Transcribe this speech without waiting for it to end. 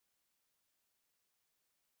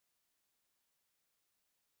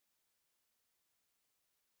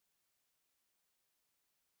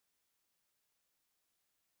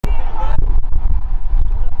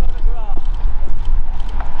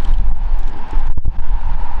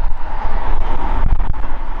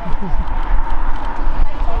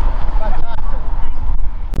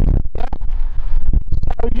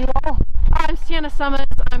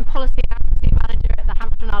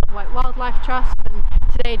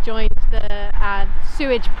yesterday joined the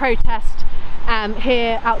sewage protest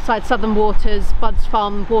here outside Southern Waters, Bud's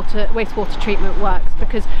Farm wastewater treatment works,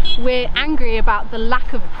 because we're angry about the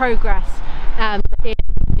lack of progress in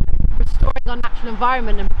restoring our natural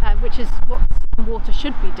environment, which is what Southern Water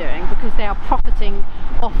should be doing, because they are profiting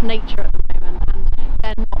off nature at the moment, and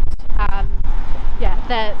they're not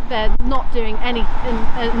they're not doing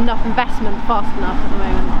enough investment fast enough at the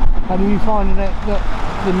moment. And are you finding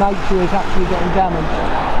that the nature is actually getting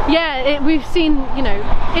damaged? Yeah, we've seen, you know,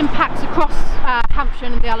 impacts across Hampshire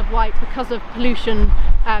and the Isle of Wight because of pollution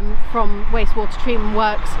from wastewater treatment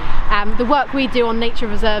works. The work we do on nature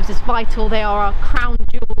reserves is vital. They are our crown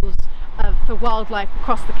jewels for wildlife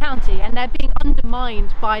across the county, and they're being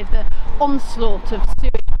undermined by the onslaught of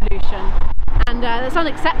sewage pollution. And that's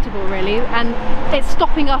unacceptable, really, and it's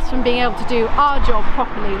stopping us from being able to do our job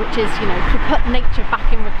properly, which is, you know, to put nature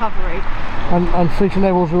back in recovery. And fish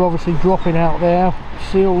levels are obviously dropping out there,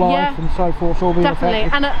 seal life and so forth, all being definitely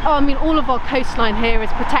affected. And I mean, all of our coastline here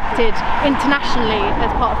is protected internationally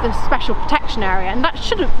as part of the special protection area, and that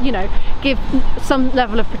should, you know, give some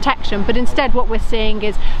level of protection, but instead what we're seeing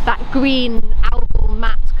is that green algal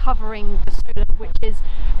mat covering the Solent, which is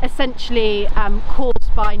essentially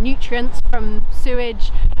caused by nutrients from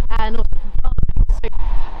sewage and also from farming. So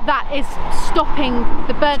that is stopping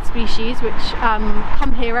the bird species, which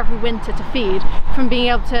come here every winter to feed, from being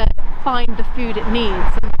able to find the food it needs.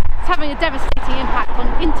 And it's having a devastating impact on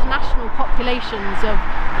international populations of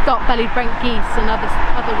dark-bellied Brent geese and other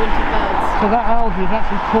winter birds. So that algae is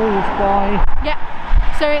actually caused by... Yeah,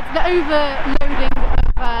 so it's the overloading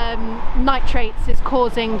of nitrates is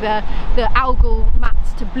causing the algal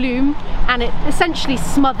mats to bloom, and it essentially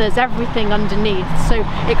smothers everything underneath, so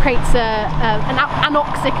it creates an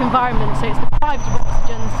anoxic environment, so it's deprived of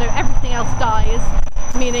oxygen, so everything else dies,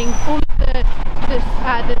 meaning all of the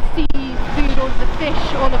seafood, all of the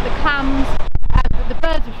fish, all of the clams that the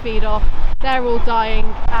birds would feed off, they're all dying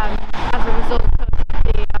as a result of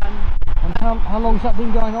the... And how long has that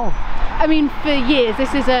been going on? I mean, for years.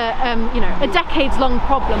 This is a decades-long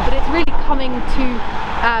problem, but it's really coming to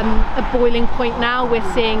a boiling point now. We're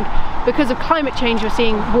seeing, because of climate change, we're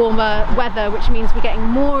seeing warmer weather, which means we're getting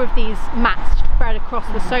more of these mats spread across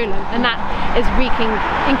the Solent, and that is wreaking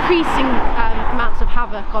increasing amounts of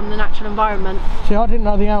havoc on the natural environment. See, I didn't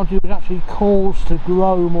know the algae was actually caused to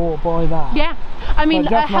grow more by that. Yeah, I mean,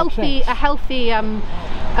 a healthy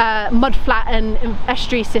mudflat and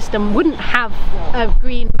estuary system wouldn't have a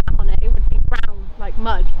green mat on it. It would be brown like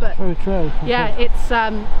mud. But very true. Yeah,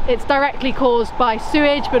 it's directly caused by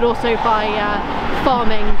sewage, but also by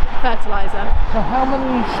farming fertiliser. So how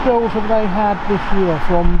many spills have they had this year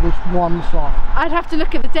from this one site? I'd have to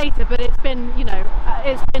look at the data, but it's been, you know,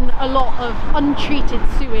 it's been a lot of untreated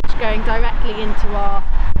sewage going directly into our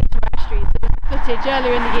estuaries. There was footage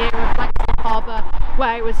earlier in the year of Langston Harbour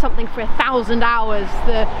where it was something for 1,000 hours.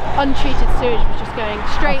 The untreated sewage was just going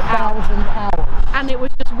straight out. 1,000 hours. And it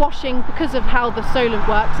was just washing, because of how the Solent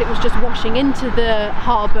works, it was just washing into the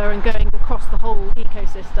harbour and going across the whole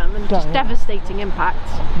ecosystem, and just devastating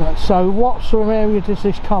impacts. Right, so what sort of area does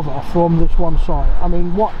this cover from this one site? I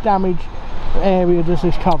mean, what damage area does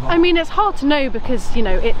this cover? I mean, it's hard to know, because, you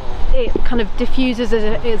know, it kind of diffuses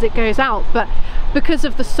as it goes out, but because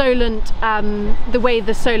of the Solent, the way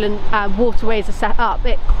the Solent waterways are set up,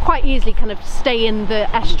 it quite easily kind of stay in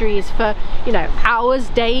the estuaries for, you know, hours,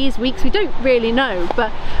 days, weeks. We don't really know,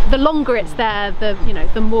 but the longer it's there,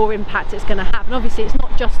 the more impact it's going to have. And obviously, it's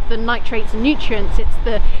not just the nitrates and nutrients; it's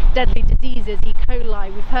the deadly diseases, E.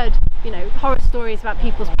 coli. We've heard, you know, horror stories about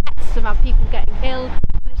people's pets, about people getting ill.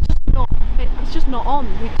 It's just not on.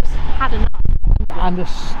 We've just had enough. And the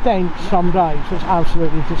stench some days was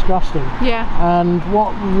absolutely disgusting. Yeah. And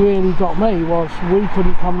what really got me was we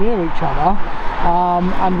couldn't come near each other,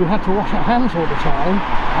 and we had to wash our hands all the time,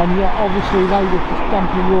 and yet obviously they were just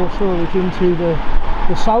dumping raw sewage into the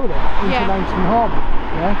Solent, into Langston Harbour.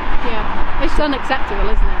 Yeah. It's unacceptable,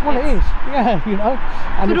 isn't it? Well, it is. Yeah, you know.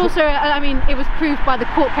 And but also, I mean, it was proved by the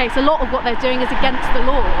court case. A lot of what they're doing is against the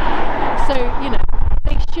law. So, you know,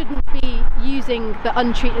 they shouldn't be using the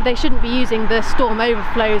untreated, they shouldn't be using the storm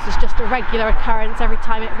overflows as just a regular occurrence every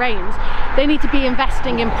time it rains. They need to be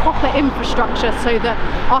investing in proper infrastructure so that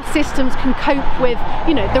our systems can cope with,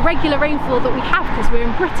 you know, the regular rainfall that we have, because we're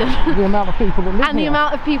in Britain. The amount of people that live here. And the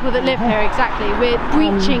amount of people that live here, exactly. We're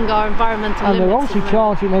breaching our environmental limits. And they're obviously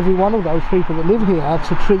charging every one of those people that live here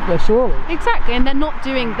to treat their sewage. Exactly, and they're not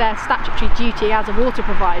doing their statutory duty as a water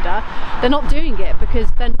provider. They're not doing it because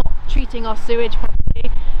they're not treating our sewage properly,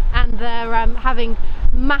 and they're having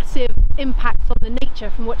massive impacts on the nature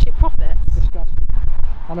from which it profits. Disgusting.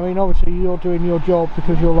 And I mean, obviously you're doing your job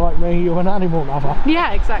because you're like me, you're an animal lover.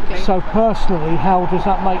 Yeah, exactly. So personally, how does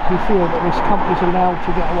that make you feel that this company's allowed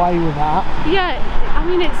to get away with that? Yeah, I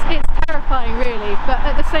mean, it's terrifying really, but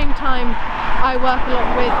at the same time I work a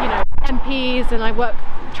lot with, you know, MPs, and I work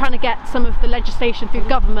trying to get some of the legislation through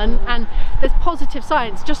government, and there's positive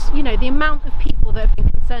signs. Just, you know, the amount of people that have been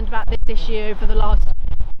concerned about this issue over the last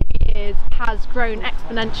few years has grown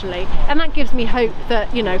exponentially, and that gives me hope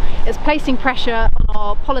that, you know, it's placing pressure on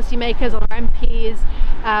our policymakers, on our MPs,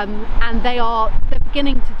 and they're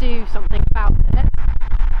beginning to do something about it.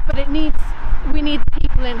 But we need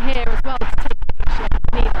people in here as well to take action.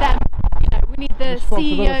 We need them, you know, we need the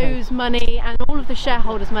CEO's money and all of the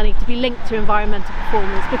shareholders' money to be linked to environmental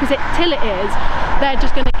performance, because till it is, they're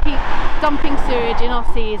just going to keep dumping sewage in our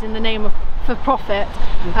seas in the name of for profit,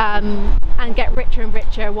 and get richer and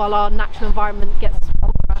richer while our natural environment gets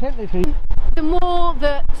poorer. The more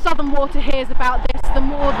that Southern Water hears about this, the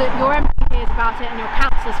more that your MP hears about it and your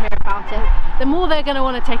councillors hear about it, the more they're going to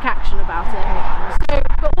want to take action about it. So,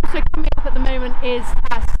 but also coming up at the moment is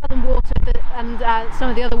Southern Water and some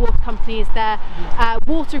of the other water companies, their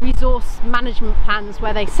water resource management plans,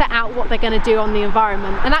 where they set out what they're going to do on the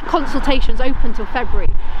environment, and that consultation's open till February.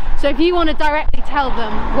 So if you want to directly tell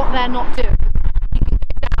them what they're not doing, you can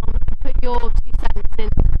go down and put your 2 cents into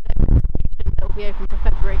the consultation that will be open till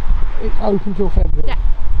February. It's open till February. Yeah.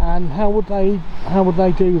 And how would they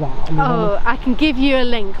do that? I mean, I can give you a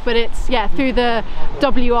link, but it's through the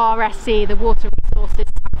WRSC, the Water Resources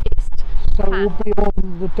Southeast. So it will be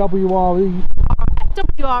on the WRSE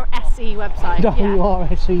website.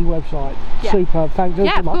 WRSE website. Yeah. Superb. Thanks so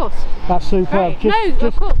much. Yeah, of course. That's superb.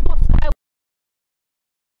 Of course.